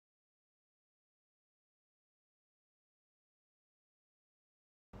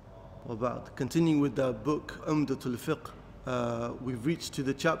About continuing with the book Umdat al-Fiqh, we've reached to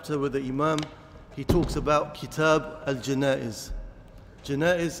the chapter where the Imam he talks about Kitab Al-Jana'iz.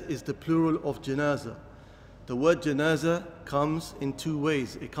 Jana'iz is the plural of janaza. The word janaza comes in two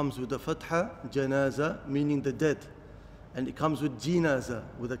ways. It comes with the fatha, janaza, meaning the dead, and it comes with jinaza,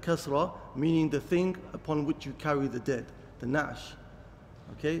 with a kasra, meaning the thing upon which you carry the dead, the na'sh.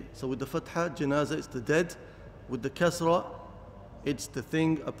 Okay, so with the fatha, janaza is the dead. With the kasra, it's the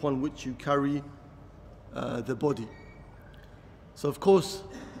thing upon which you carry the body. So of course,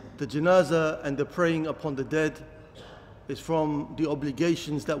 the janaza and the praying upon the dead is from the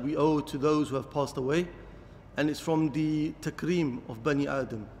obligations that we owe to those who have passed away, and it's from the takreem of Bani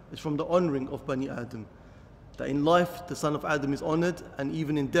Adam. It's from the honoring of Bani Adam. That in life, the son of Adam is honored, and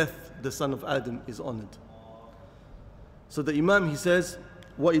even in death, the son of Adam is honored. So the Imam, he says,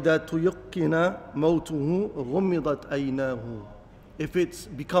 وَإِذَا تُيَقِّنَ مَوْتُهُ غُمِّضَتْ أَيْنَاهُ. If it's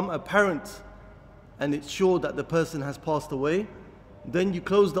become apparent and it's sure that the person has passed away, then you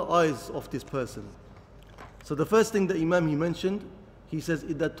close the eyes of this person. So the first thing the Imam he mentioned, he says,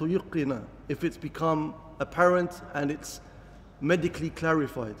 إِذَا تُيَقِّنَ. If it's become apparent and it's medically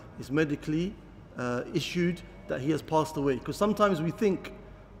clarified, it's medically issued that he has passed away. Because sometimes we think,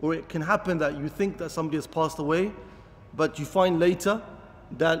 or it can happen that you think that somebody has passed away, but you find later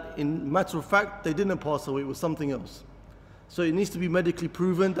that in matter of fact, they didn't pass away, it was something else. So it needs to be medically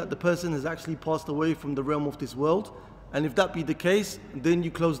proven that the person has actually passed away from the realm of this world. And if that be the case, then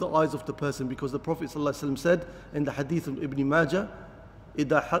you close the eyes of the person, because the Prophet ﷺ said in the hadith of Ibn Majah,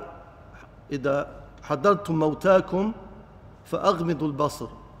 إِذَا حَضَرْتُمْ مَوْتَاكُمْ فَأَغْمِضُوا الْبَصْرِ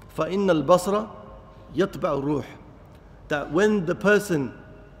فَإِنَّ الْبَصْرَ يَتْبَعُ الرُّوحِ. That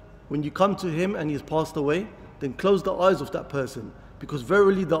when you come to him and he has passed away, then close the eyes of that person. Because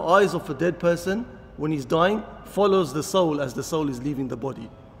verily the eyes of a dead person, when he's dying, follows the soul as the soul is leaving the body.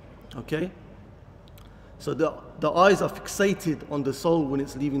 Okay? So the eyes are fixated on the soul when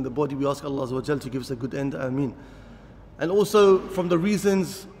it's leaving the body. We ask Allah Azza wa Jal to give us a good end. Ameen. And also from the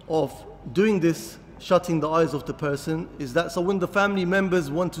reasons of doing this, shutting the eyes of the person, is that so when the family members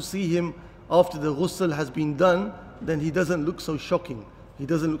want to see him after the ghusl has been done, then he doesn't look so shocking. He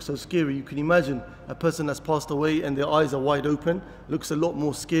doesn't look so scary. You can imagine a person that's passed away and their eyes are wide open, looks a lot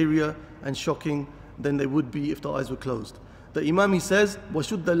more scarier and shocking than they would be if the eyes were closed. The Imam, he says,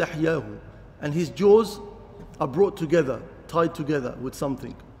 وَشُدَّ لَحْيَاهُ. And his jaws are brought together, tied together with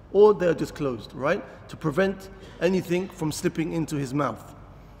something. Or they are just closed, right? To prevent anything from slipping into his mouth.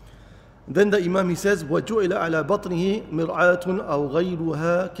 Then the Imam, he says, وَجُعِلَ عَلَى بَطْنِهِ مِرْعَاتٌ أَوْ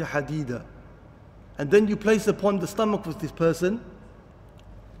غَيْرُهَا كَحَدِيدًا. And then you place upon the stomach of this person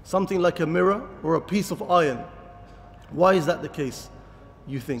something like a mirror or a piece of iron. Why is that the case,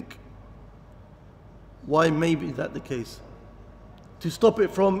 you think? Why maybe that the case? To stop it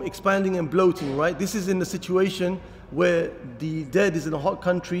from expanding and bloating, right? This is in the situation where the dead is in a hot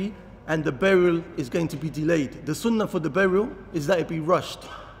country and the burial is going to be delayed. The sunnah for the burial is that it be rushed,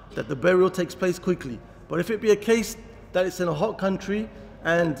 that the burial takes place quickly. But if it be a case that it's in a hot country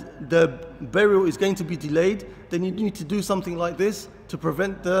and the burial is going to be delayed, then you need to do something like this to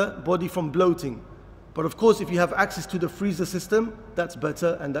prevent the body from bloating. But of course, if you have access to the freezer system, that's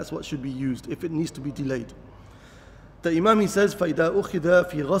better, and that's what should be used if it needs to be delayed. The Imam, he says, فَإِذَا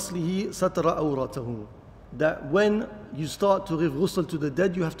أُخِذَ فِي غَسْلِهِ سَتَرَ أَوْرَتَهُ. That when you start to give ghusl to the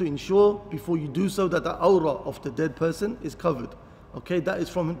dead, you have to ensure before you do so that the aura of the dead person is covered. Okay, that is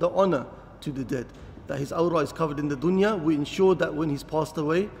from the honor to the dead. That his aura is covered in the dunya. We ensure that when he's passed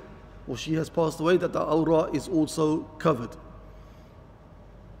away, or she has passed away, that the aura is also covered.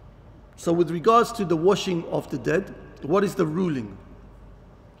 So with regards to the washing of the dead, what is the ruling?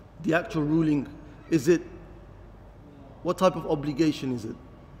 The actual ruling, what type of obligation is it?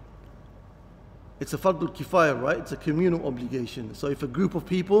 It's a fardul kifaya, right? It's a communal obligation. So if a group of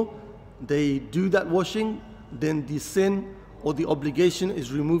people, they do that washing, then the sin or the obligation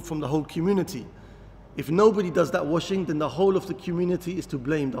is removed from the whole community. If nobody does that washing, then the whole of the community is to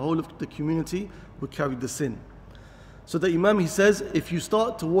blame. The whole of the community will carry the sin. So the Imam, he says, if you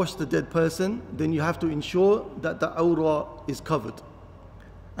start to wash the dead person, then you have to ensure that the awra is covered.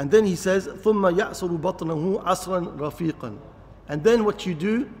 And then he says, ثُمَّ يَعْصُرُ بَطْنَهُ عَصْرًا رَفِيقًا. And then what you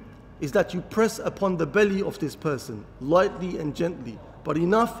do is that you press upon the belly of this person, lightly and gently, but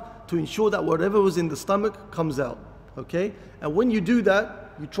enough to ensure that whatever was in the stomach comes out. Okay? And when you do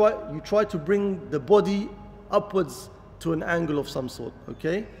that, you try to bring the body upwards to an angle of some sort.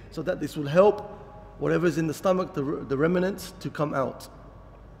 Okay? So that this will help whatever is in the stomach, the remnants, to come out.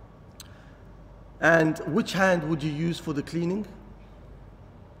 And which hand would you use for the cleaning?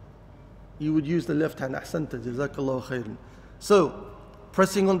 You would use the left hand. Ahsanta, jazakallahu khairan. So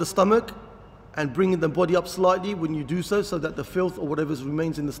pressing on the stomach and bringing the body up slightly when you do so that the filth or whatever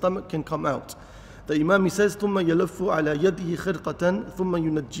remains in the stomach can come out. The Imam, he says, ثُمَّ يَلَفُّ عَلَى يَدِهِ خِرْقَةً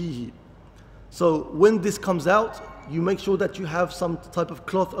ثُمَّ يُنَجِّيهِ. So when this comes out, you make sure that you have some type of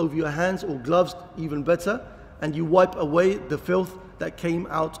cloth over your hands, or gloves, even better, and you wipe away the filth that came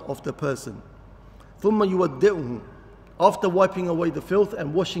out of the person. ثُمَّ يُوَدِّئُهُ. After wiping away the filth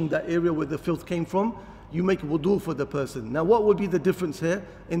and washing that area where the filth came from, you make wudu for the person. Now what would be the difference here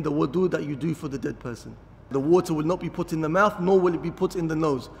in the wudu that you do for the dead person? The water will not be put in the mouth, nor will it be put in the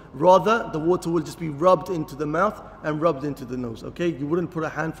nose. Rather, the water will just be rubbed into the mouth and rubbed into the nose. Okay, you wouldn't put a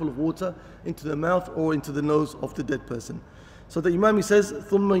handful of water into the mouth or into the nose of the dead person. So the Imam, he says,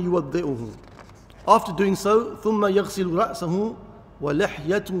 ثُمَّ يُوَدِّئُهُ. After doing so, ثُمَّ يَغْسِلُ رَأْسَهُ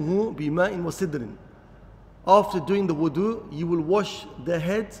وَلِحْيَتُهُ بِمَاءٍ وَسِدْرٍ. After doing the wudu, you will wash the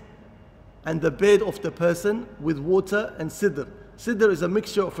head and the beard of the person with water and sidr. Sidr is a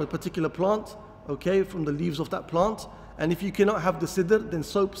mixture of a particular plant, okay, from the leaves of that plant. And if you cannot have the sidr, then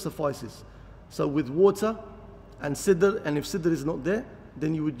soap suffices. So with water and sidr, and if sidr is not there,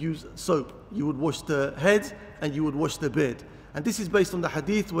 then you would use soap. You would wash the head and you would wash the beard. And this is based on the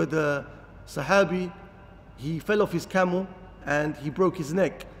hadith where the Sahabi, he fell off his camel and he broke his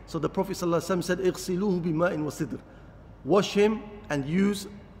neck. So the Prophet ﷺ said, اغسلوه بماء وسدر. Wash him and use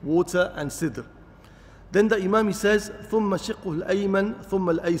water and sidr. Then the Imam, he says, ثُمَّ شِقُّهُ الْأَيْمَنِ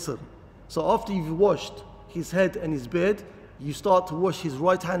ثُمَّ الْأَيْسَرِ. So after you've washed his head and his beard, you start to wash his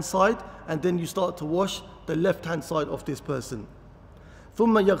right hand side, and then you start to wash the left hand side of this person.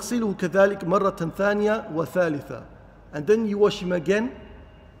 ثُمَّ يَغْسِلُهُ كَذَلِكَ مَرَّةً ثَانِيَةً وَثَالِثًا. And then you wash him again,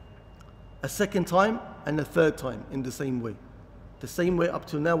 a second time and a third time in the same way. The same way up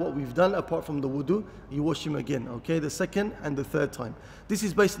till now what we've done, apart from the wudu, you wash him again, okay, the second and the third time. This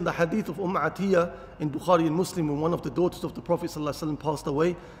is based on the hadith of Atiyah in Bukhari and Muslim, when one of the daughters of the Prophet ﷺ passed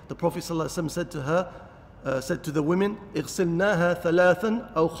away. The Prophet ﷺ said to her, said to the women, اغسلناها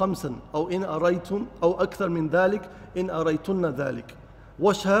ثلاثا أو خمسا أو إن أريتم أو أكثر من ذلك إن أريتن ذلك.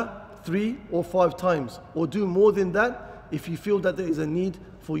 Wash her 3 or 5 times, or do more than that if you feel that there is a need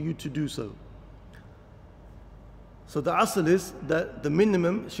for you to do so. So the asl is that the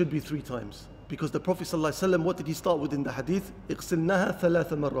minimum should be 3 times. Because the Prophet ﷺ, what did he start with in the hadith? اغسلناها ثلاث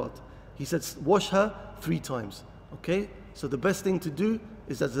مرات. He said, wash her 3 times. Okay? So the best thing to do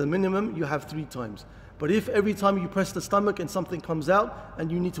is, as a minimum, you have 3 times. But if every time you press the stomach and something comes out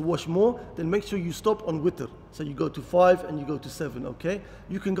and you need to wash more, then make sure you stop on witr. So you go to 5 and you go to 7, okay?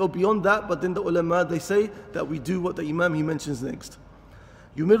 You can go beyond that, but then the ulama, they say that we do what the Imam, he mentions next.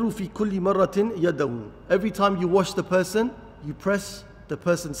 يُمِرُّ فِي كُلِّ مَرَّةٍ يَدَهُ. Every time you wash the person, you press the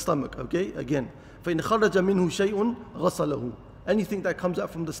person's stomach, okay? Again. فَإِنْ خَرَجَ مِنْهُ شَيْءٌ غَسَلَهُ. Anything that comes out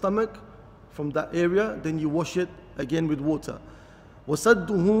from the stomach, from that area, then you wash it again with water.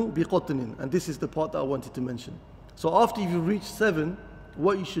 وَسَدُّهُ بِقَطْنٍ. And this is the part that I wanted to mention. So after you've reached 7,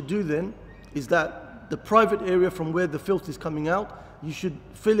 what you should do then is that the private area from where the filth is coming out, you should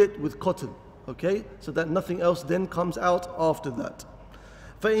fill it with cotton, okay? So that nothing else then comes out after that.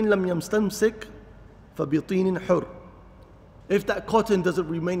 فَإِنْ لَمْ يَمْسْتَمْسِكْ فَبِطِينٍ حُرٍ. If that cotton doesn't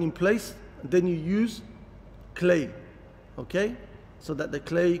remain in place, then you use clay, okay? So that the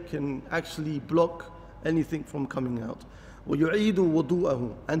clay can actually block anything from coming out. وَيُعِيدُ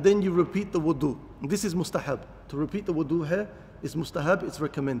وُضُوءَهُ. And then you repeat the wudu. This is mustahab. To repeat the wudu here is mustahab, it's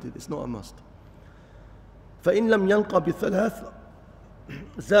recommended, it's not a must. فَإِنْ لَمْ يَنْقَ بِثَلَاثٍ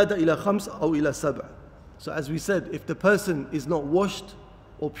زَادَ إِلَى خَمْسٍ أَوْ إِلَى سَبْعٍ. So as we said, if the person is not washed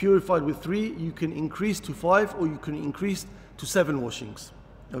or purified with 3, you can increase to 5 or you can increase to 7 washings.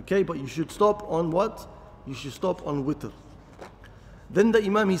 Okay, but you should stop on what? You should stop on witr. Then the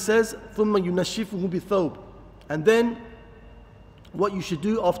Imam, he says, ثُمَّ يُنَشِّفُهُ بِالثَّوْبِ. And then what you should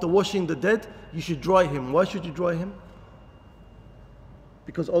do after washing the dead, you should dry him. Why should you dry him?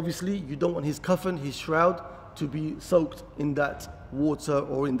 Because obviously you don't want his coffin, his shroud, to be soaked in that water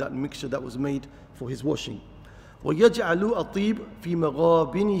or in that mixture that was made for his washing. وَيَجْعَلُ الطِّيبَ فِي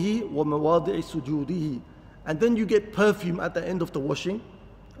مَغَابِنِهِ وَمَوَاضِعِ سُجُودِهِ. And then you get perfume at the end of the washing,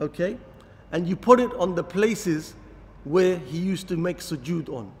 okay? And you put it on the places where he used to make sujood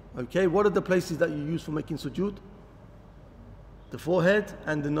on, okay? What are the places that you use for making sujood? The forehead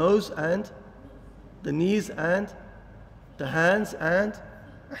and the nose and the knees and the hands and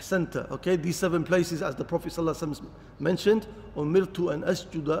ahsanta, okay? These 7 places, as the Prophet ﷺ mentioned, أُمِرْتُ أَنْ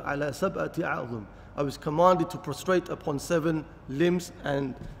أَسْجُدَ عَلَى سَبْعَةِ أَعْظُمٍ. I was commanded to prostrate upon 7 limbs,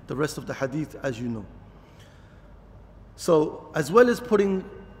 and the rest of the hadith, as you know. So, as well as putting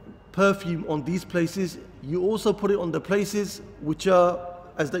perfume on these places, you also put it on the places which are,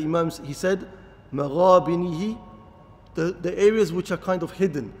 as the Imam, he said, مَغَابِنِهِ the areas which are kind of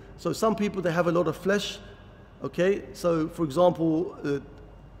hidden. So some people, they have a lot of flesh, okay? So for example,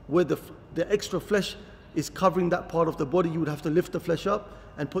 where the extra flesh is covering that part of the body, you would have to lift the flesh up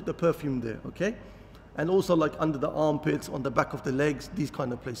and put the perfume there, okay? And also like under the armpits, on the back of the legs, these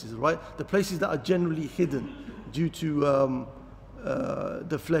kind of places, right? The places that are generally hidden due to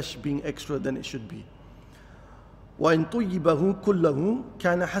the flesh being extra than it should be. وَإِن طُيِّبَهُ كُلَّهُ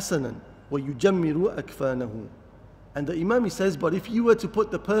كَانَ حَسَنًا وَيُجَمِّرُ أَكْفَانَهُ. And the Imam, he says, but if you were to put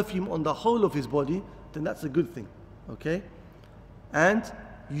the perfume on the whole of his body, then that's a good thing, okay? And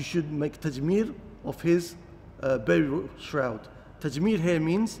you should make tajmir of his burial shroud. Tajmir here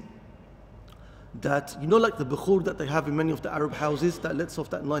means that, you know, like the bukhur that they have in many of the Arab houses that lets off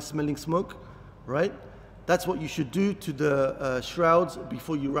that nice smelling smoke, right? That's what you should do to the shrouds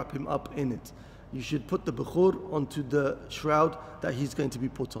before you wrap him up in it. You should put the bukhur onto the shroud that he's going to be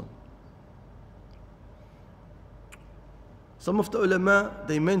put on. Some of the ulama,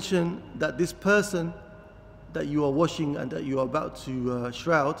 they mention that this person that you are washing and that you are about to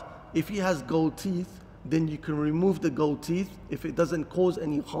shroud, if he has gold teeth, then you can remove the gold teeth if it doesn't cause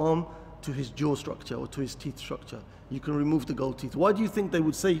any harm to his jaw structure or to his teeth structure. You can remove the gold teeth. Why do you think they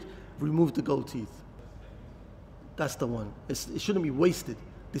would say remove the gold teeth? That's the one. It shouldn't be wasted.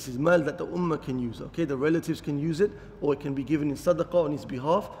 This is mal that the ummah can use, okay? The relatives can use it, or it can be given in sadaqah on his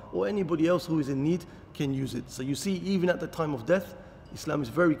behalf, or anybody else who is in need can use it. So you see, even at the time of death, Islam is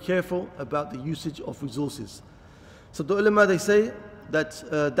very careful about the usage of resources. So the ulama, they say that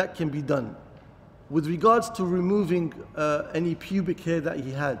that can be done. With regards to removing any pubic hair that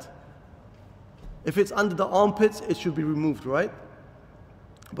he had, if it's under the armpits, it should be removed, right?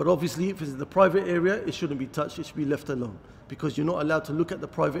 But obviously, if it's the private area, it shouldn't be touched, it should be left alone. Because you're not allowed to look at the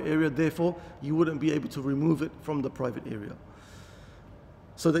private area, therefore, you wouldn't be able to remove it from the private area.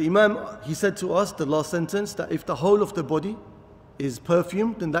 So the Imam, he said to us, the last sentence, that if the whole of the body is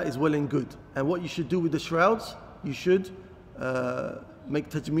perfumed, then that is well and good. And what you should do with the shrouds, you should make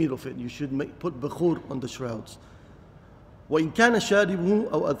tajmir of it. You should put bukhur on the shrouds. وَإِن كَانَ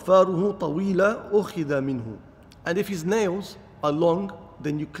شَارِبُهُ أَوْ أَذْفَارُهُ طَوِيلًا أُخِذَ مِنْهُ. And if his nails are long,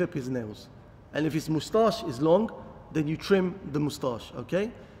 then you clip his nails. And if his moustache is long, then you trim the moustache,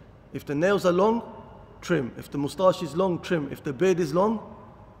 okay? If the nails are long, trim. If the moustache is long, trim. If the beard is long,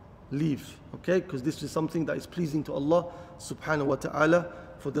 leave, okay? Because this is something that is pleasing to Allah subhanahu wa ta'ala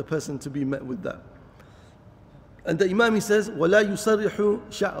for the person to be met with that. And the Imam, he says, وَلَا يُسَرِّحُ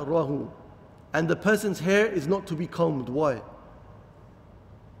شَعْرَهُ. And the person's hair is not to be combed. Why?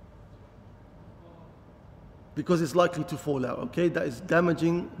 Because it's likely to fall out, okay? That is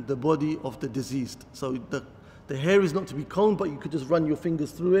damaging the body of the deceased. So the hair is not to be combed, but you could just run your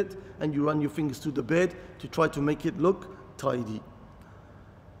fingers through it, and you run your fingers through the beard to try to make it look tidy.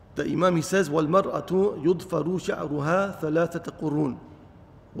 The Imam, he says, وَالْمَرْأَةُ يُضْفَرُ شَعْرُهَا ثَلَاثَةَ قُرُونَ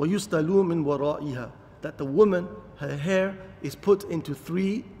وَيُسْتَلُوا مِنْ وَرَائِهَا. That the woman, her hair is put into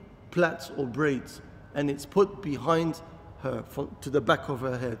 3 plaits or braids, and it's put behind her, to the back of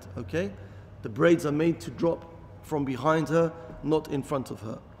her head, okay? The braids are made to drop from behind her, not in front of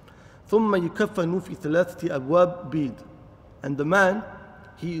her. ثُمَّ يُكَفَّنُ فِي ثَلَاثَةِ أَبْوَابٍ بِيضٍ. And the man,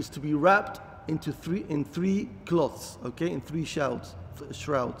 he is to be wrapped in 3 cloths, okay, in 3 shrouds.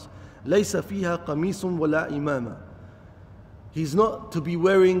 لَيْسَ فِيهَا قَمِيصٌ وَلَا إِمَامًا. He's not to be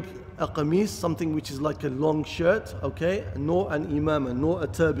wearing a qamis, something which is like a long shirt, okay, nor an imama, nor a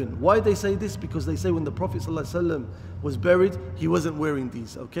turban. Why they say this? Because they say when the Prophet ﷺ was buried, he wasn't wearing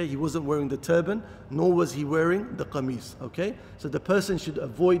these, okay? He wasn't wearing the turban, nor was he wearing the qamis, okay? So the person should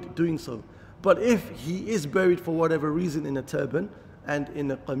avoid doing so. But if he is buried for whatever reason in a turban and in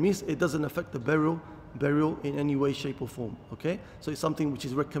a qamis, it doesn't affect the burial in any way, shape or form, okay? So it's something which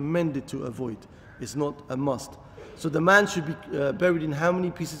is recommended to avoid. It's not a must. So the man should be buried in how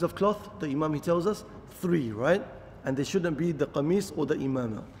many pieces of cloth? The Imam, he tells us 3, right? And they shouldn't be the qamis or the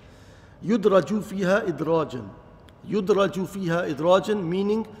imama. يُدْرَجُ فِيهَا إِدْرَاجًا. يُدْرَجُ فِيهَا إِدْرَاجًا,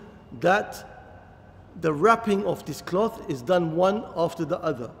 meaning that the wrapping of this cloth is done one after the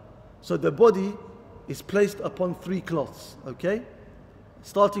other. So the body is placed upon 3 cloths, okay?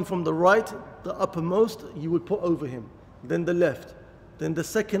 Starting from the right, the uppermost, you would put over him. Then the left. Then the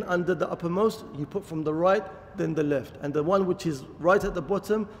second under the uppermost, you put from the right, then the left. And the one which is right at the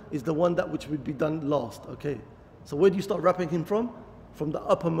bottom is the one that which would be done last, okay? So where do you start wrapping him from? From the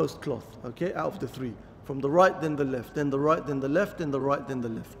uppermost cloth, okay, out of the 3. From the right, then the left, then the right, then the left, then the right, then the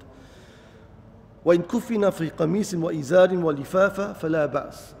left. وَإِن كُفِّنَ فِي قَمِيصٍ وَإِزَارٍ وَلِفَافَ فَلَا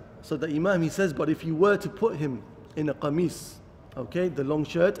بَأْسٍ. So the Imam, he says, but if you were to put him in a qamis, okay, the long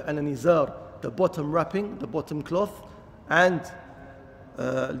shirt, and an izar, the bottom wrapping, the bottom cloth, and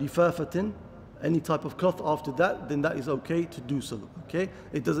lifafatin, any type of cloth after that, then that is okay to do so. Okay,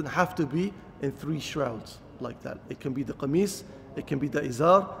 it doesn't have to be in 3 shrouds like that. It can be the qamis, it can be the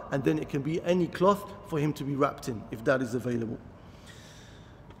izar, and then it can be any cloth for him to be wrapped in, if that is available.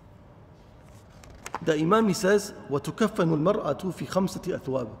 The Imam, he says, وَتُكَفَّنُ الْمَرْأَةُ فِي خَمْسَةِ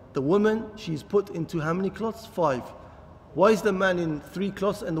أَثْوَابٍ. The woman, she's put into how many cloths? 5. Why is the man in 3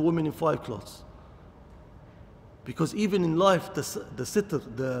 cloths and the woman in 5 cloths? Because even in life, the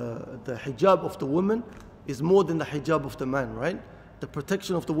sitr, the hijab of the woman is more than the hijab of the man, right? The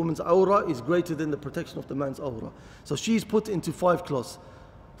protection of the woman's aura is greater than the protection of the man's aura. So she's put into 5 cloths,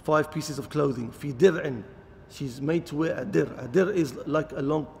 5 pieces of clothing. Fi dir'in, she's made to wear a dir. A dir is like a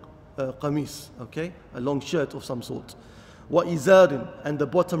long qamis, okay? A long shirt of some sort. Wa izarin, and the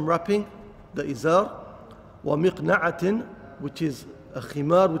bottom wrapping, the izar. Wa miqna'atin, which is a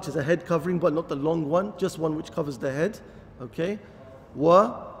khimar, which is a head covering, but not the long one, just one which covers the head, okay?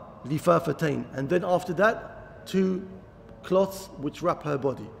 Wa lifafatain, and then after that, 2 cloths which wrap her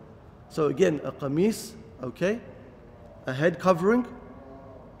body. So again, a qamis, okay, a head covering,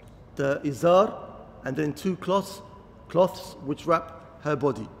 the izar, and then 2 cloths which wrap her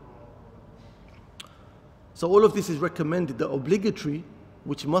body. So all of this is recommended. The obligatory,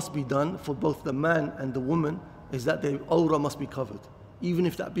 which must be done for both the man and the woman, is that their aura must be covered, even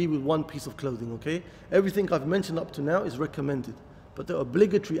if that be with 1 piece of clothing, okay? Everything I've mentioned up to now is recommended. But the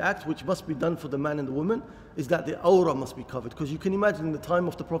obligatory act which must be done for the man and the woman is that the aura must be covered. Because you can imagine in the time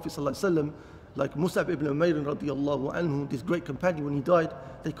of the Prophet ﷺ, like Mus'ab ibn Umayr radiallahu anhu, this great companion, when he died,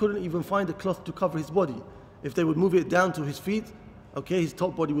 they couldn't even find a cloth to cover his body. If they would move it down to his feet, okay, his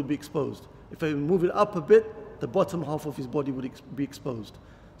top body would be exposed. If they would move it up a bit, the bottom half of his body would be exposed.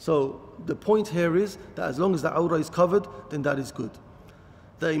 So the point here is that as long as the aura is covered, then that is good.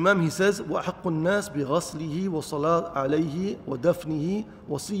 The Imam, he says, وَحَقُّ النَّاسِ بِغَسْلِهِ وَصَلَاةِ عَلَيْهِ وَدَفْنِهِ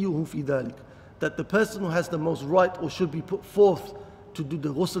وَصِيُّهُ فِي ذَلِكَ. That the person who has the most right or should be put forth to do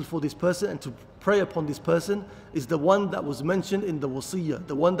the ghusl for this person and to pray upon this person is the one that was mentioned in the wasiyyah,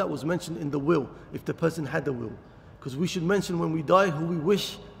 the one that was mentioned in the will, if the person had a will. Because we should mention when we die who we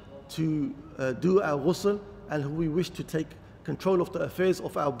wish to do our ghusl and who we wish to take control of the affairs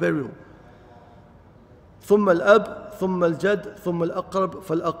of our burial. ثم الأب ثم الجد ثم الأقرب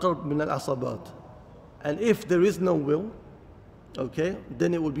فالأقرب من العصبات. And if there is no will, okay,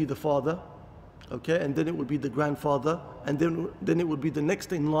 then it will be the father, okay, and then it will be the grandfather, and then it will be the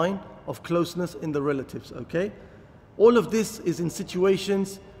next in line of closeness in the relatives, okay? All of this is in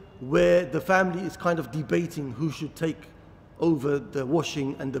situations where the family is kind of debating who should take over the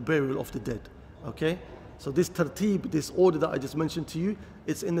washing and the burial of the dead, okay? So this tartib, this order that I just mentioned to you,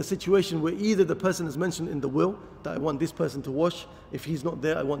 it's in a situation where either the person is mentioned in the will, that I want this person to wash, if he's not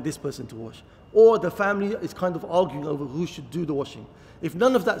there, I want this person to wash. Or the family is kind of arguing over who should do the washing. If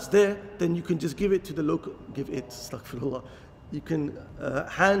none of that's there, then you can just give it to the local, astaghfirullah. You can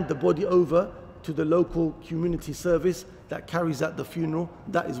hand the body over to the local community service that carries out the funeral.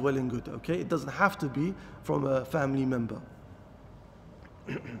 That is well and good, okay? It doesn't have to be from a family member.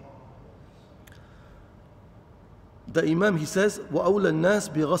 The Imam, he says, وَأَوْلَى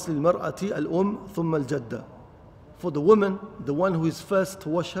النَّاسِ بِغَسْلِ الْمَرْأَةِ الْأُمْ ثُمَّ الْجَدَّةِ. For the woman, the one who is first to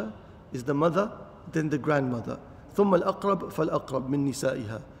wash her is the mother, then the grandmother. ثُمَّ الْأَقْرَبْ فَالْأَقْرَبْ مِنْ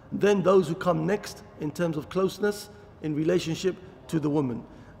نِسَائِهَا. Then those who come next in terms of closeness in relationship to the woman.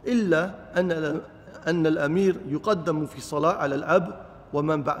 إِلَّا أَنَّ الْأَمِيرُ يُقَدَّمُ فِي الصَّلَاةِ عَلَى الْأَبْ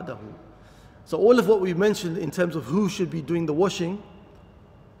وَمَنْ بَعْدَهُ. So all of what we mentioned in terms of who should be doing the washing,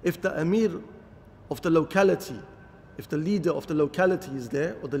 if the Amir of the locality, if the leader of the locality is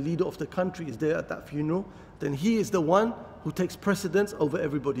there, or the leader of the country is there at that funeral, then he is the one who takes precedence over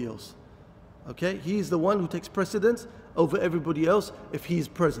everybody else. Okay? He is the one who takes precedence over everybody else if he is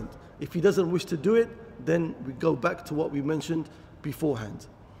present. If he doesn't wish to do it, then we go back to what we mentioned beforehand.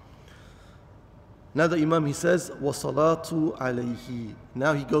 Now the Imam, he says, وَصَلَاتُ عَلَيْهِ.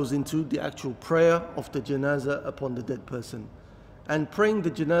 Now he goes into the actual prayer of the janazah upon the dead person. And praying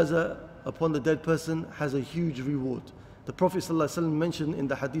the janazah upon the dead person has a huge reward. The Prophet ﷺ mentioned in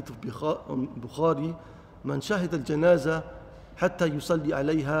the hadith of Bukhari, من شهد الجنازة حتى يصلي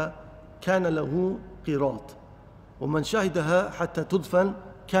عليها كان له قيراط ومن شهدها حتى تدفن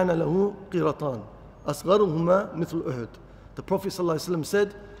كان له قيراطان أصغرهما مثل أحد. The Prophet ﷺ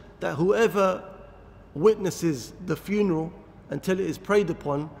said that whoever witnesses the funeral until it is prayed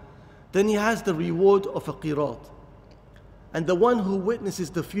upon, then he has the reward of a qirat. And the one who witnesses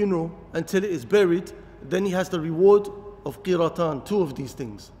the funeral until it is buried, then he has the reward of qiratan, 2 of these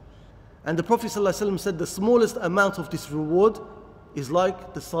things. And the Prophet ﷺ said the smallest amount of this reward is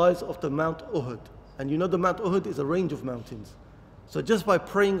like the size of the Mount Uhud. And you know the Mount Uhud is a range of mountains. So just by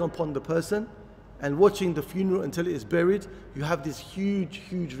praying upon the person, and watching the funeral until it is buried, you have this huge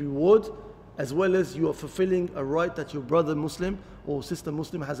reward, as well as you are fulfilling a right that your brother Muslim or sister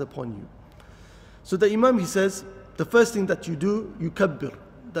Muslim has upon you. So the Imam, he says, the first thing that you do, you kabbir.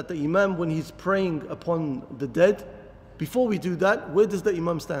 That the Imam, when he's praying upon the dead, before we do that, where does the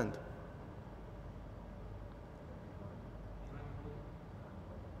Imam stand?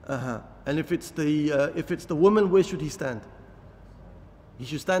 And if it's the woman, where should he stand? He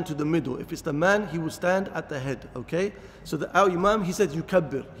should stand to the middle. If it's the man, he would stand at the head. Okay? So our Imam, he said,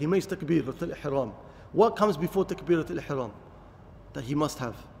 yukabbir. He makes takbirat al-ihram. What comes before takbirat al-ihram? That he must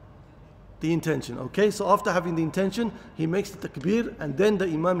have the intention. Okay? So after having the intention, he makes the takbir, and then the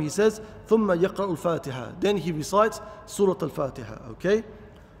Imam, he says, ثُمَّ يَقْرَأُ الْفَاتِحَةِ. Then he recites Surah Al-Fatiha. Okay?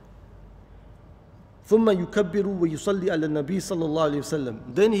 ثُمَّ يُكَبِّرُ وَيُصَلِّي عَلَى النَّبِي صَلَّى اللَّهُ عَلَيْهِ وسلم.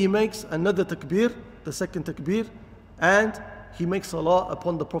 Then he makes another takbir, the second takbir, and he makes salah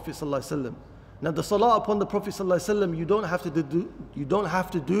upon the Prophet sallallahu alaihi wasallam. Now the salah upon the Prophet sallallahu alaihi wasallam, you don't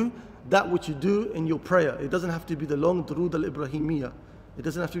have to do that which you do in your prayer. It doesn't have to be the long durood al-Ibrahimiyya. It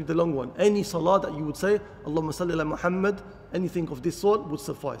doesn't have to be the long one. Any salah that you would say, Allahumma salli ala Muhammad, anything of this sort would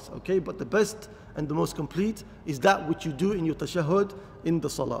suffice. Okay, but the best and the most complete is that which you do in your tashahhud in the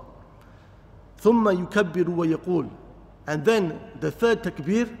salah. ثُمَّ يُكَبِّرُ وَيَقُولُ. And then the third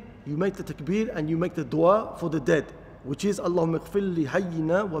takbir, you make the takbir and you make the dua for the dead, which is Allahumma ighfir li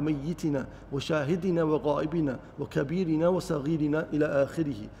hayyina wa mayyitina wa shahidina wa ghaibina wa kabirina wa saghirina ila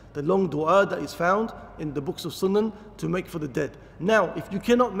akhirih. The long dua that is found in the books of Sunan to make for the dead. Now, if you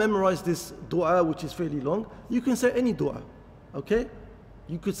cannot memorize this dua, which is fairly long, you can say any dua. Okay?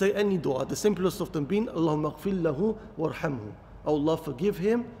 You could say any dua. The simplest of them being Allahumma ighfir lahu warhamhu. Oh Allah, forgive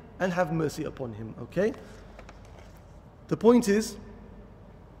him and have mercy upon him. Okay? The point is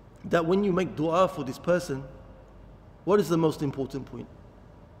that when you make dua for this person, what is the most important point?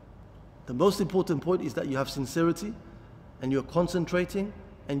 The most important point is that you have sincerity and you're concentrating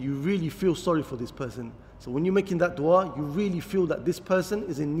and you really feel sorry for this person. So when you're making that dua, you really feel that this person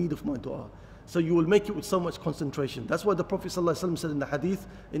is in need of my dua. So you will make it with so much concentration. That's why the Prophet ﷺ said in the hadith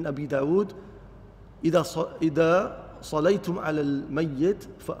in Abi Dawood, إِذَا صَلَيْتُمْ عَلَى الْمَيِّتِ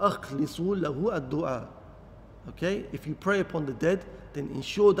فَأَخْلِصُوا لَهُ الدُّعَى. Okay? If you pray upon the dead, then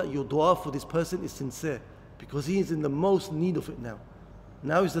ensure that your dua for this person is sincere, because he is in the most need of it now.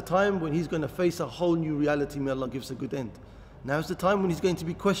 Now is the time when he's going to face a whole new reality. May Allah give us a good end. Now is the time when he's going to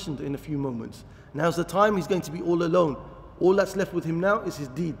be questioned in a few moments. Now is the time he's going to be all alone. All that's left with him now is his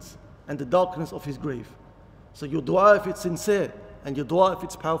deeds and the darkness of his grave. So your dua, if it's sincere, and your dua, if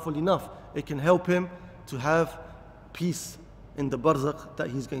it's powerful enough, it can help him to have peace in the barzakh that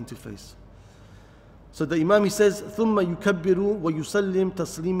he's going to face. So the Imam, he says, ثُمَّ يُكَبِّرُ وَيُسَلِّمْ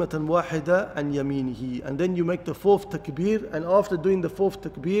تَسْلِيمَةً وَاحِدًا عَنْ يَمِينِهِ. And then you make the fourth takbir, and after doing the fourth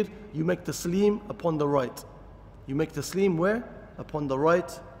takbir, you make taslim upon the right. You make taslim where? Upon the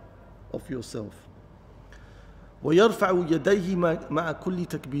right of yourself. وَيَرْفَعُ يَدَيْهِ مَعَ كُلِّ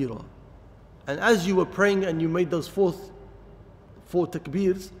تَكْبِيرًا. And as you were praying and you made those four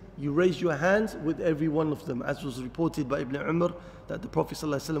takbirs, you raise your hands with every one of them, as was reported by Ibn Umar, that the Prophet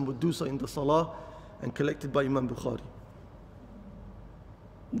ﷺ would do so in the salah, and collected by Imam Bukhari.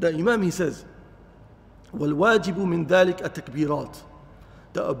 The Imam, he says, وَالْوَاجِبُ مِنْ ذَلِكَ التَّكْبِيرَاتِ.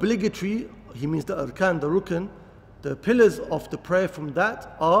 The obligatory, he means the arkan, the rukn, the pillars of the prayer from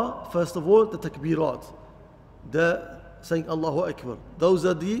that are, first of all, the takbirat, the saying Allahu Akbar. Those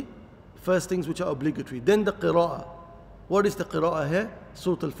are the first things which are obligatory. Then the qira'ah. What is the qira'ah here?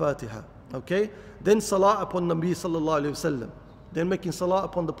 Surah Al-Fatiha. Okay? Then salah upon Nabi sallallahu alayhi wasallam. Then making salah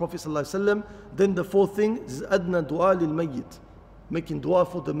upon the Prophet sallallahu alaihi wasallam. Then the fourth thing is adna dua lil mayyit, making dua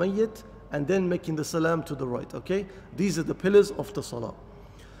for the mayyit, and then making the salam to the right. Okay, these are the pillars of the salah.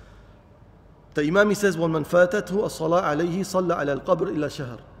 The Imam, he says, وَمَنْ فَاتَتْهُ الصَّلَاةُ عَلَيْهِ صَلَّى عَلَى الْقَبْرِ إِلَى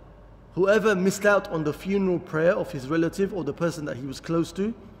شَهْرٍ. Whoever missed out on the funeral prayer of his relative or the person that he was close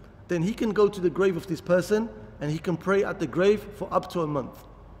to, then he can go to the grave of this person and he can pray at the grave for up to a month.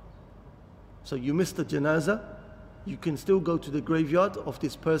 So you missed the janazah, you can still go to the graveyard of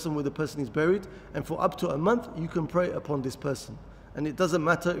this person where the person is buried, and for up to a month you can pray upon this person. And it doesn't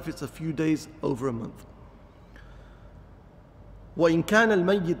matter if it's a few days over a month. وَإِنْ كَانَ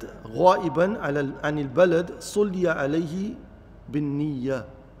الْمَيِّتْ غَائِبًا عَنِ الْبَلَدِ صُلِّيَ عَلَيْهِ بِالنِّيَّةِ.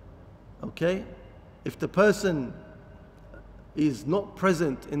 Okay? If the person is not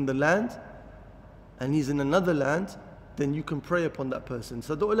present in the land and he's in another land, then you can pray upon that person.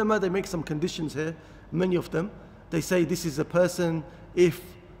 So the ulama, they make some conditions here, many of them. They say this is a person if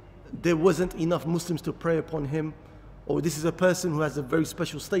there wasn't enough Muslims to pray upon him, or this is a person who has a very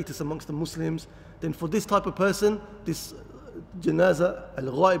special status amongst the Muslims, then for this type of person, this janaza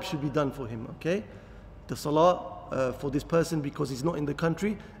al-ghaib should be done for him, okay? The salah for this person, because he's not in the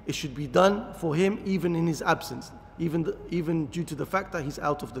country, it should be done for him even in his absence, even due to the fact that he's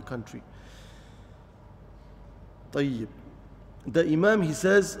out of the country. طيب. The Imam, he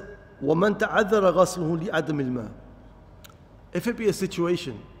says, وَمَنْ تَعَذَّرَ غَسْلُهُ لِعَدَمِ الْمَاءِ. If it be a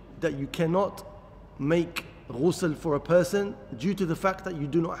situation that you cannot make ghusl for a person due to the fact that you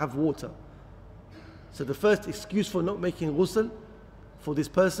do not have water. So the first excuse for not making ghusl for this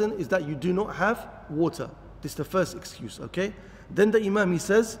person is that you do not have water. This is the first excuse, okay? Then the Imam, he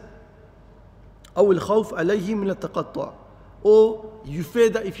says, أَوْ الْخَوْفَ عَلَيْهِ مِنَ التَّقَطُّعِ. Or you fear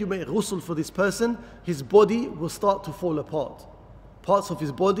that if you make ghusl for this person, his body will start to fall apart. Parts of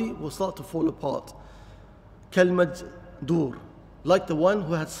his body will start to fall apart. كَالْمَجْدُورِ. Like the one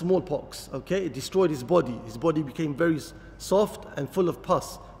who had smallpox, okay? It destroyed his body. His body became very soft and full of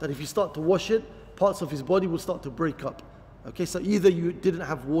pus, that if you start to wash it, parts of his body will start to break up. Okay, so either you didn't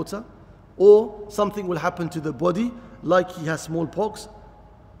have water, or something will happen to the body, like he has smallpox,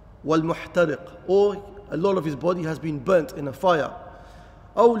 وَالْمُحْتَرِقِ, or a lot of his body has been burnt in a fire.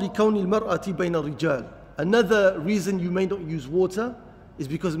 أَوْ لِكَوْنِ الْمَرْأَةِ بَيْنَ الرِّجَالِ. Another reason you may not use water is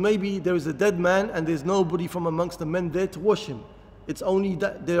because maybe there is a dead man and there's nobody from amongst the men there to wash him. It's only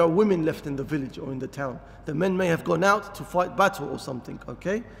that there are women left in the village or in the town. The men may have gone out to fight battle or something,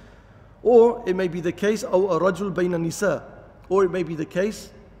 okay? Or it may be the case, أو الرجل بين النساء. Or it may be the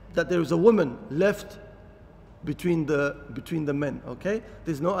case that there is a woman left between the men, okay?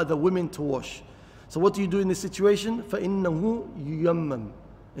 There's no other women to wash. So what do you do in this situation? فَإِنَّهُ يُيَمَّمْ.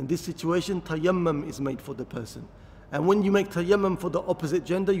 In this situation, tayammum is made for the person. And when you make tayammum for the opposite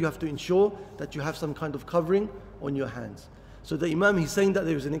gender, you have to ensure that you have some kind of covering on your hands. So the Imam, he's saying that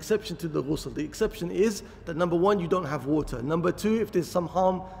there is an exception to the ghusl. The exception is that number one, you don't have water. Number two, if there's some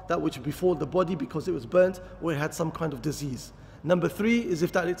harm that which befall the body because it was burnt or it had some kind of disease. Number three is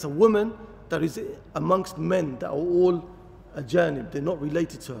if that it's a woman that is amongst men that are all ajanib, they're not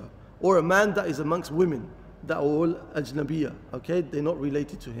related to her. Or a man that is amongst women that are all ajnabiyya, okay, they're not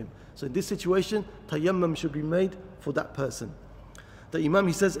related to him. So in this situation, tayammum should be made for that person. The Imam,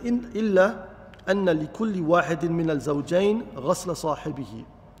 he says, إِلَّا أَنَّ لِكُلِّ وَاحِدٍ مِنَ الْزَوْجَيْنِ غَسْلَ صَاحِبِهِ.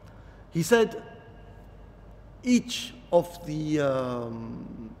 He said, each of the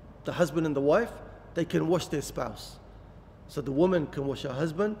husband and the wife, they can wash their spouse. So the woman can wash her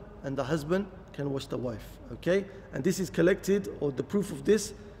husband and the husband can wash the wife, okay? And this is collected, or the proof of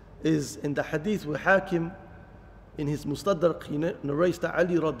this is in the hadith where Hakim in his Mustadrak, he narrates that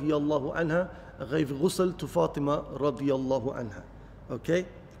Ali radiyallahu anha gave ghusl to Fatima radiyallahu anha, okay?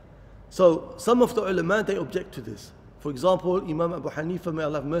 So some of the ulama, they object to this. For example, Imam Abu Hanifa, may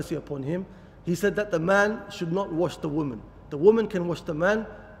Allah have mercy upon him, he said that the man should not wash the woman. The woman can wash the man,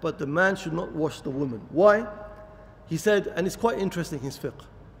 but the man should not wash the woman. Why? He said, and it's quite interesting, his fiqh.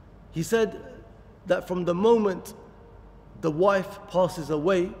 He said that from the moment the wife passes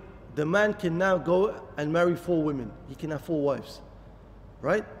away, the man can now go and marry 4 women. He can have 4 wives,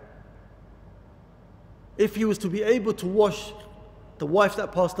 right? If he was to be able to wash the wife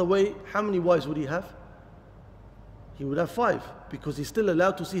that passed away, how many wives would he have? He would have 5, because he's still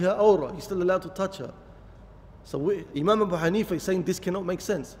allowed to see her aura. He's still allowed to touch her. So Imam Abu Hanifa is saying this cannot make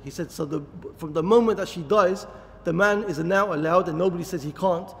sense. He said, so from the moment that she dies, the man is now allowed, and nobody says he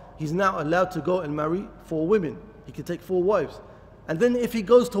can't, he's now allowed to go and marry 4 women. He can take 4 wives. And then if he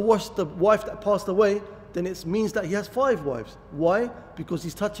goes to wash the wife that passed away, then it means that he has 5 wives. Why? Because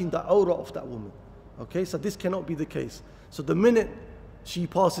he's touching the aura of that woman. Okay, so this cannot be the case. So the minute she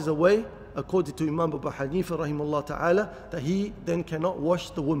passes away, according to Imam Abu Hanifa rahimahullah ta'ala, that he then cannot wash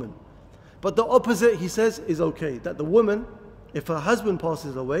the woman. But the opposite, he says, is okay. That the woman, if her husband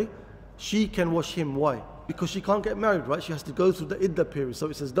passes away, she can wash him. Why? Because she can't get married, right? She has to go through the iddah period. So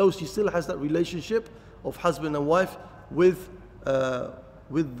it's as though she still has that relationship of husband and wife with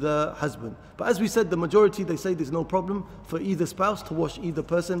the husband. But as we said, the majority, they say there's no problem for either spouse to wash either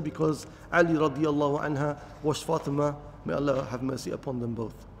person, because Ali radiyallahu anha washed Fatima, may Allah have mercy upon them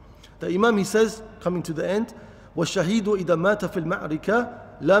both. The Imam, he says, coming to the end, وَالشَّهِيدُ إِذَا مَاتَ فِي الْمَعْرِكَةِ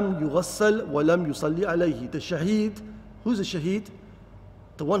لَمْ يُغَسَّلْ وَلَمْ يُصَلِّ عَلَيْهِ. The shaheed, who's a shaheed?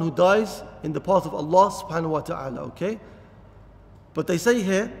 The one who dies in the path of Allah subhanahu wa ta'ala, okay? But they say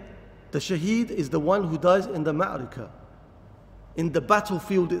here, the shaheed is the one who dies in the ma'rika, in the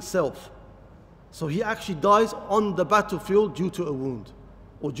battlefield itself. So he actually dies on the battlefield due to a wound,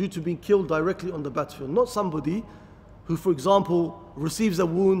 or due to being killed directly on the battlefield. Not somebody who, for example, receives a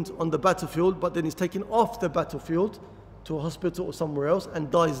wound on the battlefield, but then is taken off the battlefield to a hospital or somewhere else and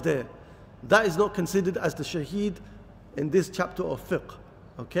dies there. That is not considered as the shaheed in this chapter of fiqh.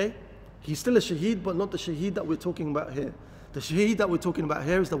 Okay? He's still a shaheed, but not the shaheed that we're talking about here. The shaheed that we're talking about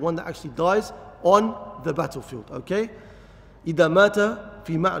here is the one that actually dies on the battlefield. Okay? إِذَا مَاتَ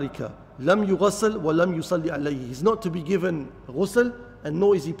فِي مَعْرِكَ لَمْ يُغَسَّلْ وَلَمْ يُصَلِّ عَلَيْهِ. He's not to be given ghusl, and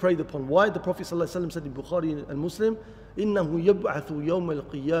nor is he prayed upon. Why? The Prophet ﷺ said in Bukhari and Muslim, إِنَّهُ يَبْعَثُ يَوْمَ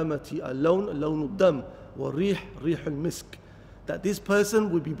الْقِيَامَةِ اللَّوْنُ لَوْنُ الدَّمِ وَالرِّيحُ رِيحُ الْمِسْكِ. That this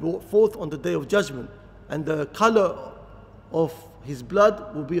person will be brought forth on the day of judgment, and the color of his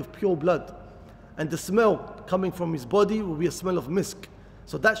blood will be of pure blood, and the smell coming from his body will be a smell of misk.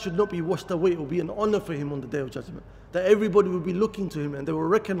 So that should not be washed away. It will be an honor for him on the day of judgment, that everybody will be looking to him and they will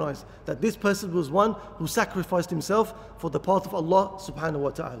recognize that this person was one who sacrificed himself for the path of Allah subhanahu wa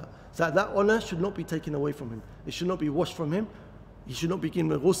ta'ala. So that honor should not be taken away from him. It should not be washed from him. He should not be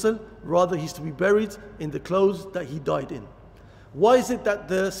given a ghusl. Rather, he's to be buried in the clothes that he died in. Why is it that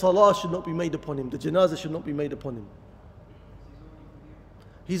the salah should not be made upon him? The janazah should not be made upon him?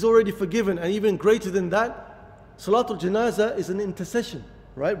 He's already forgiven, and even greater than that, Salatul Janazah is an intercession,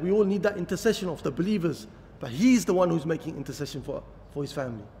 right? We all need that intercession of the believers, but he's the one who's making intercession for his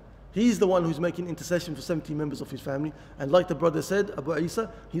family. He's the one who's making intercession for 70 members of his family, and like the brother said, Abu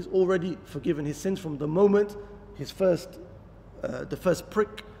Isa, he's already forgiven his sins from the moment the first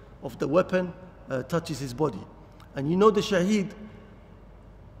prick of the weapon touches his body. And you know the shaheed,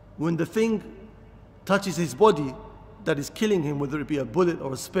 when the thing touches his body that is killing him, whether it be a bullet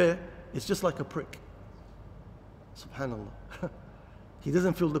or a spear, it's just like a prick. Subhanallah. He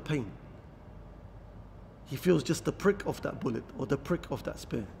doesn't feel the pain. He feels just the prick of that bullet or the prick of that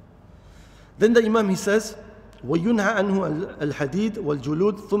spear. Then the Imam, he says, وَيُنْهَى عَنْهُ الْحَدِيدُ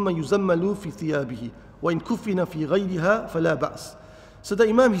وَالْجُلُودُ ثُمَّ يُزَمَّلُ فِي ثِيَابِهِ وَإِنْ كُفِّنَ فِي غَيْرِهَا فَلَا بَأْسٍ. So the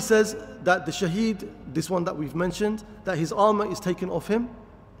Imam, he says that the shaheed, this one that we've mentioned, that his armor is taken off him,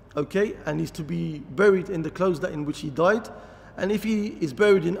 okay, and he's to be buried in the clothes that in which he died. And if he is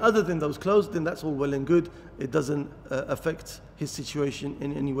buried in other than those clothes, then that's all well and good. It doesn't affect his situation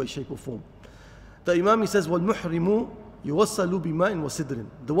in any way, shape or form. The Imam, he says, وَالْمُحْرِمُ يُوَصَّلُ بِمَاءٍ وَسِدْرٍ.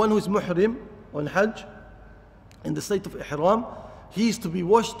 The one who is muhrim on Hajj, in the state of ihram, he is to be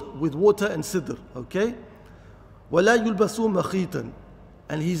washed with water and sidr, okay? وَلَا يُلْبَسُ مَخِيطًا.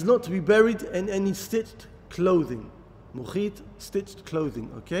 And he's not to be buried in any stitched clothing. Mukhit, stitched clothing,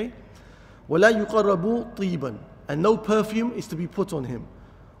 okay? وَلَا يُقَرَّبُ طِيبًا. And no perfume is to be put on him.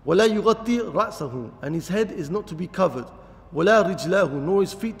 وَلَا يُغَطِّي رَأْسَهُ. And his head is not to be covered. وَلَا رِجْلَاهُ. Nor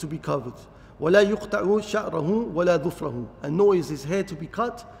his feet to be covered. وَلَا يُقْطَعُ شَعْرَهُ وَلَا ظُفْرَهُ. And nor is his hair to be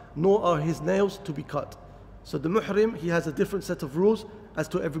cut, nor are his nails to be cut. So the muhrim, he has a different set of rules as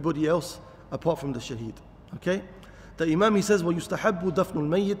to everybody else apart from the shaheed, okay? The Imam, he says, وَيُسْتَحَبُّ دَفْنُ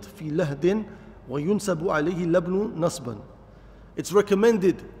الْمَيِّتِ فِي لَهْدٍ وَيُنْسَبُ عَلَيْهِ لَبْنُ نَصْبًا. It's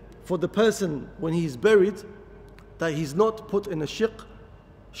recommended for the person when he is buried that he's not put in a shiq.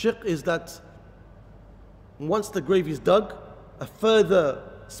 Shiq is that once the grave is dug, a further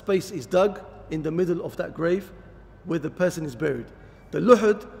space is dug in the middle of that grave where the person is buried. The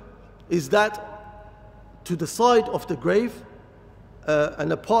luhud is that to the side of the grave,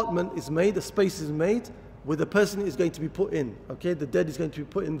 an apartment is made, a space is made where the person is going to be put in, okay? The dead is going to be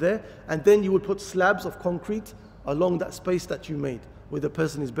put in there, and then you would put slabs of concrete along that space that you made where the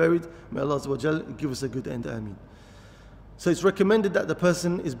person is buried. May Allah Azza wa Jal give us a good end, ameen. So it's recommended that the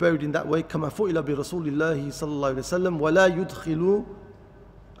person is buried in that way. كما فعل برسول الله صلى الله عليه وسلم ولا يدخل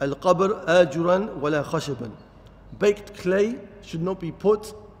القبر آجرا ولا خشبا. Baked clay should not be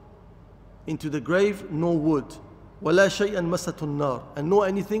put into the grave, nor wood. ولا شيئا مسته النار. And nor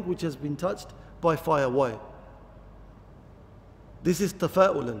anything which has been touched by fire. Why? This is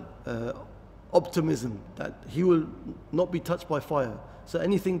tafa'ulan, optimism, that he will not be touched by fire. So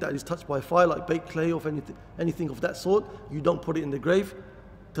anything that is touched by fire, like baked clay or anything of that sort, you don't put it in the grave.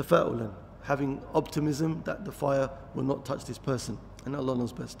 Tafa'ulan, having optimism that the fire will not touch this person. And Allah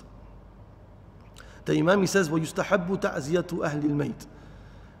knows best. The Imam, he says, وَيُسْتَحَبُّ تَعْزِيَةُ أَهْلِ الْمَيْتِ.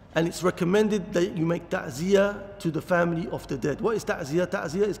 And it's recommended that you make ta'ziyah to the family of the dead. What is ta'ziyah?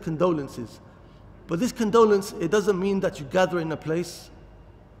 Ta'ziyah is condolences. But this condolence, it doesn't mean that you gather in a place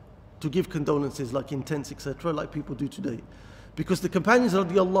to give condolences like in tents, etc., like people do today. Because the companions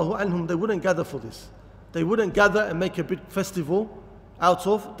radiallahu anhum, they wouldn't gather for this. They wouldn't gather and make a big festival out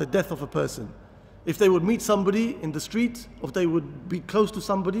of the death of a person. If they would meet somebody in the street, or if they would be close to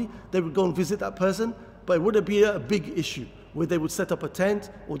somebody, they would go and visit that person, but it wouldn't be a big issue where they would set up a tent,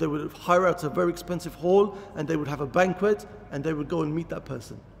 or they would hire out a very expensive hall, and they would have a banquet, and they would go and meet that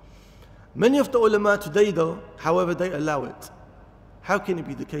person. Many of the ulama today though, however, they allow it. How can it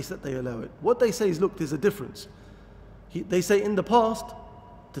be the case that they allow it? What they say is, look, there's a difference. They say in the past,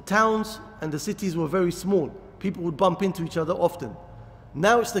 the towns and the cities were very small. People would bump into each other often.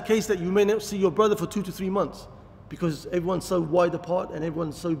 Now it's the case that you may not see your brother for 2 to 3 months. because everyone's so wide apart and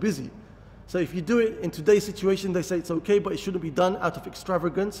everyone's so busy. So if you do it in today's situation, they say it's okay, but it shouldn't be done out of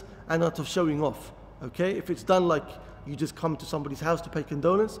extravagance and out of showing off. Okay? If it's done like you just come to somebody's house to pay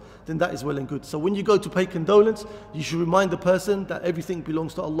condolence, then that is well and good. So when you go to pay condolence, you should remind the person that everything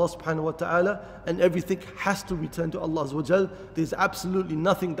belongs to Allah subhanahu wa ta'ala and everything has to return to Allah azza wa jal. There's absolutely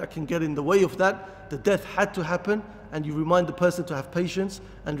nothing that can get in the way of that. The death had to happen, and you remind the person to have patience,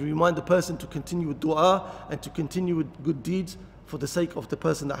 and you remind the person to continue with dua and to continue with good deeds for the sake of the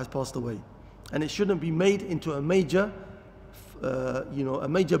person that has passed away. And it shouldn't be made into a major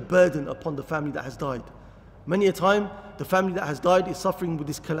burden upon the family that has died. Many a time, the family that has died is suffering with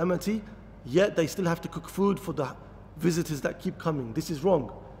this calamity, yet they still have to cook food for the visitors that keep coming. This is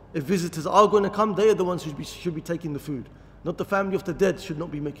wrong. If visitors are going to come, they are the ones who should be taking the food. Not the family of the dead should not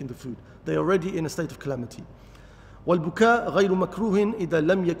be making the food. They are already in a state of calamity. وَالْبُكَاء غَيْرُ مَكْرُوهٍ إِذَا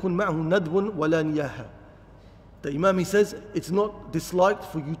لَمْ يَكُنْ مَعْهُ نَدْبٌ وَلَا نِيَاحَةٌ. The Imam, he says, it's not disliked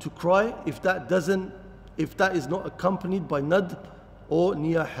for you to cry if that is not accompanied by nadb or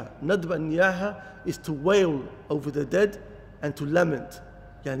niyaha. Nadb and niyaha is to wail over the dead and to lament.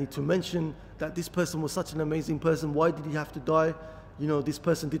 Yani to mention that this person was such an amazing person, why did he have to die? You know, this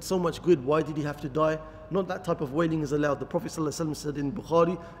person did so much good, why did he have to die? Not that type of wailing is allowed. The Prophet ﷺ said in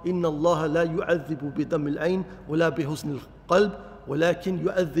Bukhari, إِنَّ اللَّهَ لَا يُعَذِّبُ بِدَمِ الْعَيْنِ وَلَا بِحُسْنِ الْقَلْبِ وَلَكِنْ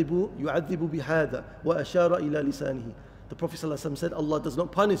يُعَذِّبُ بِهَذَا وَأَشَارَ إِلَى لِسَانِهِ. The Prophet ﷺ said, Allah does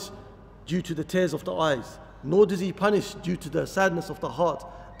not punish due to the tears of the eyes, nor does he punish due to the sadness of the heart,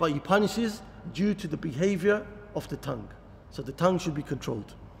 but he punishes due to the behavior of the tongue. So the tongue should be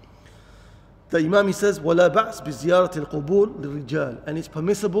controlled. The Imam, he says, وَلَا بَعْسْ بِزِيَارَةِ الْقُبُورِ لِلرِّجَالِ. And it's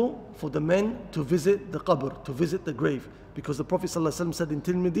permissible for the men to visit the qabr, to visit the grave. Because the Prophet ﷺ said in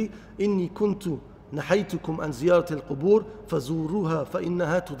Tirmidhi, إِنِّي كُنْتُ نَحَيْتُكُمْ عَنْ زِيَارَةِ الْقُبُورِ فَزُورُوهَا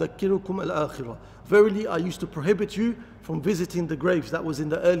فَإِنَّهَا تُذَكِّرُكُمْ الْآخِرَةِ. Verily, I used to prohibit you from visiting the graves. That was in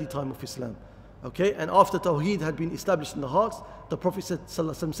the early time of Islam. Okay, and after Tawheed had been established in the hearts, the Prophet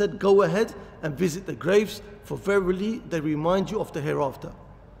ﷺ said, go ahead and visit the graves, for verily they remind you of the hereafter.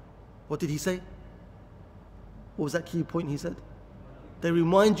 What did he say? What was that key point he said? They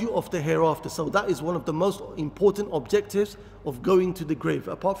remind you of the hereafter. So that is one of the most important objectives of going to the grave.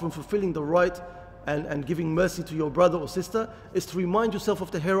 Apart from fulfilling the right and giving mercy to your brother or sister, is to remind yourself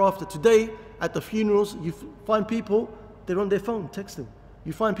of the hereafter. Today, at the funerals, you find people, they're on their phone texting.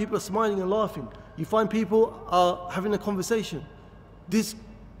 You find people are smiling and laughing. You find people are having a conversation. This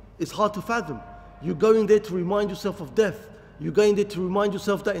is hard to fathom. You're going there to remind yourself of death. You're going there to remind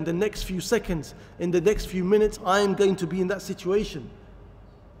yourself that in the next few seconds, in the next few minutes, I am going to be in that situation.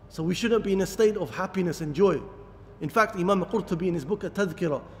 So we shouldn't be in a state of happiness and joy. In fact, Imam Qurtubi in his book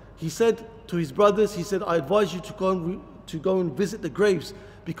At-Tadhkirah, he said to his brothers, he said, I advise you to go and visit the graves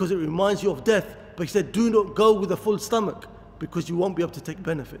because it reminds you of death. But he said, do not go with a full stomach because you won't be able to take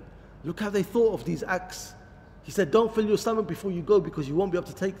benefit. Look how they thought of these acts. He said, don't fill your stomach before you go because you won't be able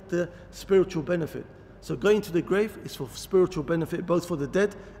to take the spiritual benefit. So going to the grave is for spiritual benefit, both for the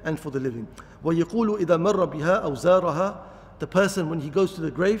dead and for the living. وَيَقُولُ إِذَا مَرَّ بِهَا أَوْ زَارَهَا. The person, when he goes to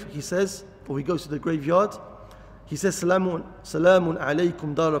the grave, he says, or he goes to the graveyard, he says, سَلَامٌ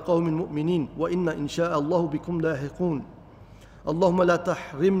عَلَيْكُمْ دَارَ قَوْمٍ مُؤْمِنِينَ وَإِنَّ إِنْ شَاءَ اللَّهُ بِكُمْ لَاحِقُونَ اللهم لا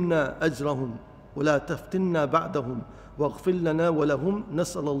تحرمنا أجرهم ولا تفتنا بعدهم واغفر لنا ولهم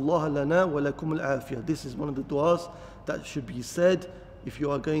نسأل الله لنا ولكم العافية. This is one of the du'as that should be said if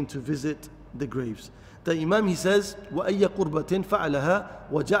you are going to visit the graves. The Imam, he says, وَأَيَّ قُرْبَةٍ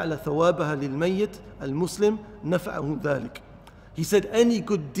فَعَلَهَا وَجَعْلَ ثَوَابَهَا لِلْمَيِّتِ الْمُسْلِمِ نَفَعَهُ ذَلِكَ. He said any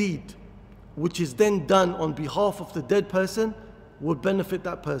good deed which is then done on behalf of the dead person would benefit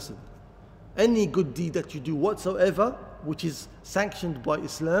that person. Any good deed that you do whatsoever, which is sanctioned by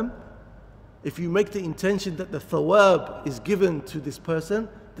Islam, if you make the intention that the thawab is given to this person,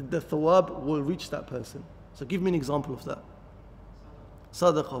 then the thawab will reach that person. So give me an example of that.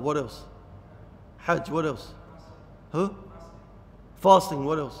 Sadaqah, what else? Hajj, what else? Huh? Fasting,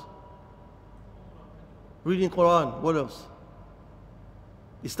 what else? Reading Quran, what else?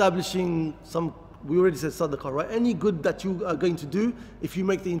 Establishing some, we already said sadaqah, right? Any good that you are going to do, if you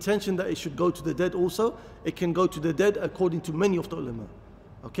make the intention that it should go to the dead also, it can go to the dead according to many of the ulama.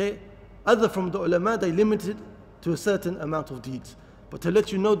 Okay? Other from the ulama, they limited to a certain amount of deeds. But to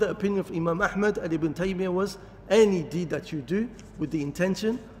let you know, the opinion of Imam Ahmad and Ibn Taymiyyah was, any deed that you do with the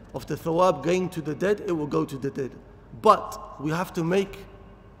intention of the thawab going to the dead, it will go to the dead. But we have to make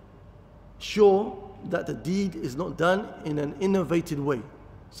sure that the deed is not done in an innovated way.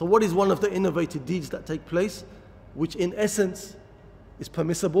 So what is one of the innovated deeds that take place, which in essence is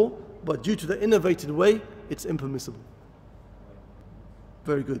permissible, but due to the innovated way, it's impermissible?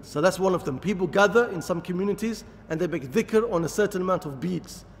 Very good. So that's one of them. People gather in some communities and they make dhikr on a certain amount of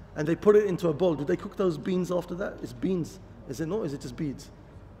beads and they put it into a bowl. Do they cook those beans after that? It's beans. Is it not? Is it just beads?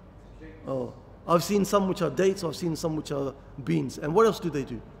 Oh, I've seen some which are dates. I've seen some which are beans. And what else do?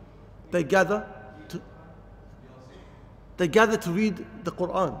 They gather to read the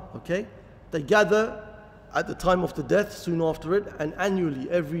Quran. Okay, they gather at the time of the death, soon after it, and annually,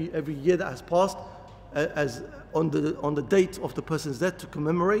 every year that has passed, as on the date of the person's death to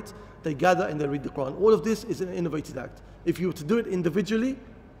commemorate, they gather and they read the Quran. All of this is an innovative act. If you were to do it individually,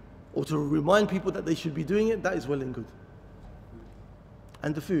 or to remind people that they should be doing it, that is well and good.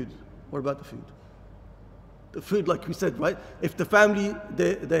 And the food. What about the food? The food, like we said, right? If the family,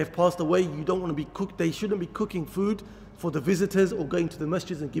 they have passed away, you don't want to be cooked. They shouldn't be cooking food for the visitors or going to the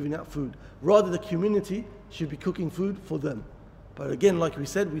masjids and giving out food. Rather, the community should be cooking food for them. But again, like we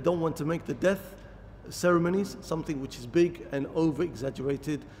said, we don't want to make the death ceremonies something which is big and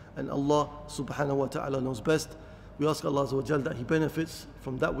over-exaggerated, and Allah subhanahu wa ta'ala knows best. We ask Allah Azza wa Jal that He benefits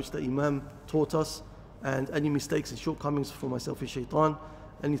from that which the Imam taught us, and any mistakes and shortcomings from myself and shaitan,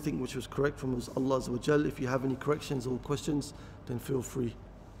 anything which was correct from Allah Azza wa Jal. If you have any corrections or questions, then feel free.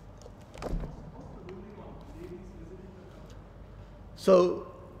 So,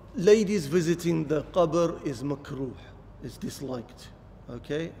 ladies visiting the qabr is makruh, is disliked,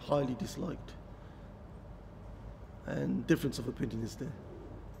 okay, highly disliked. And difference of opinion is there,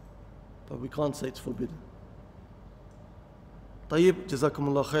 but we can't say it's forbidden. طيب, جزاكم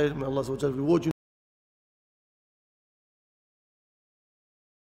الله خير. May Allah Azza wa Jal reward you.